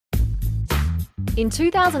In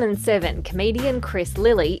 2007, comedian Chris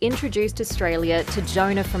Lilly introduced Australia to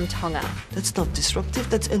Jonah from Tonga. That's not disruptive,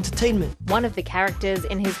 that's entertainment. One of the characters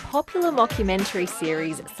in his popular mockumentary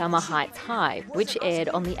series Summer Heights High, which aired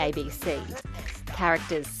on the ABC.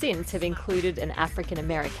 Characters since have included an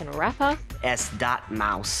African-American rapper,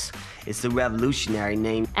 S.Mouse. It's the revolutionary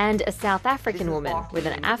name. And a South African woman with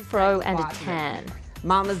an afro and a tan.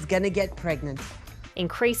 Mama's gonna get pregnant.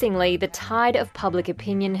 Increasingly, the tide of public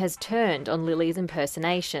opinion has turned on Lilly's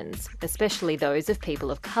impersonations, especially those of people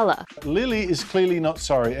of colour. Lilly is clearly not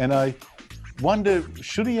sorry, and I wonder,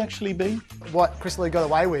 should he actually be? What Chris Lilly got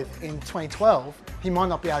away with in 2012, he might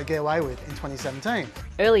not be able to get away with in 2017.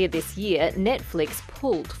 Earlier this year, Netflix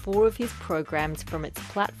pulled 4 of his programs from its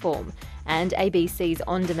platform, and ABC's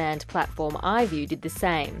on-demand platform iView did the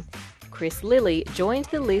same. Chris Lilly joined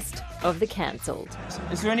the list of the cancelled.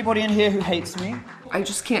 Is there anybody in here who hates me? I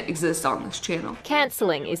just can't exist on this channel.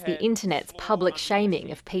 Cancelling is the internet's public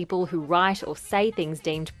shaming of people who write or say things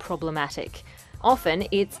deemed problematic. Often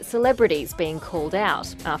it's celebrities being called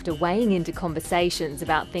out after weighing into conversations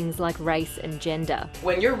about things like race and gender.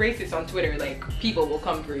 When you're racist on Twitter, people will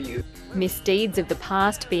come for you. Misdeeds of the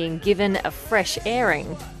past being given a fresh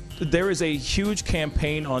airing. There is a huge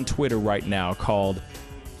campaign on Twitter right now called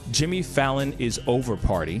Jimmy Fallon is Over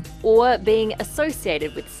Party. Or being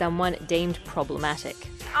associated with someone deemed problematic.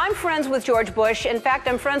 I'm friends with George Bush. In fact,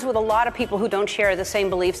 I'm friends with a lot of people who don't share the same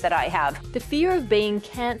beliefs that I have. The fear of being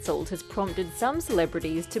cancelled has prompted some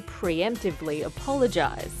celebrities to preemptively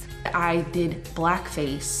apologise. I did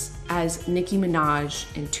blackface as Nicki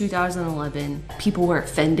Minaj in 2011. People were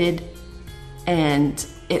offended and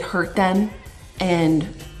it hurt them, and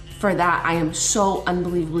for that, I am so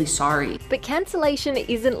unbelievably sorry. But cancellation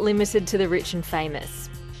isn't limited to the rich and famous.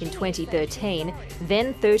 In 2013,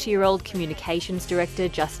 then 30-year-old communications director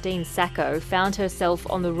Justine Sacco found herself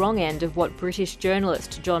on the wrong end of what British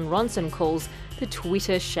journalist John Ronson calls the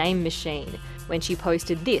Twitter shame machine, when she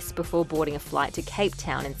posted this before boarding a flight to Cape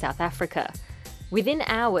Town in South Africa. Within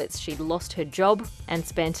hours, she'd lost her job and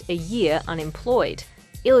spent a year unemployed,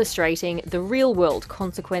 illustrating the real-world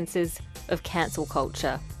consequences of cancel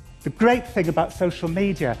culture. The great thing about social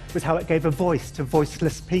media was how it gave a voice to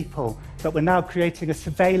voiceless people, but we're now creating a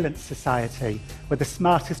surveillance society where the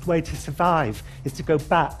smartest way to survive is to go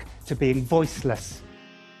back to being voiceless.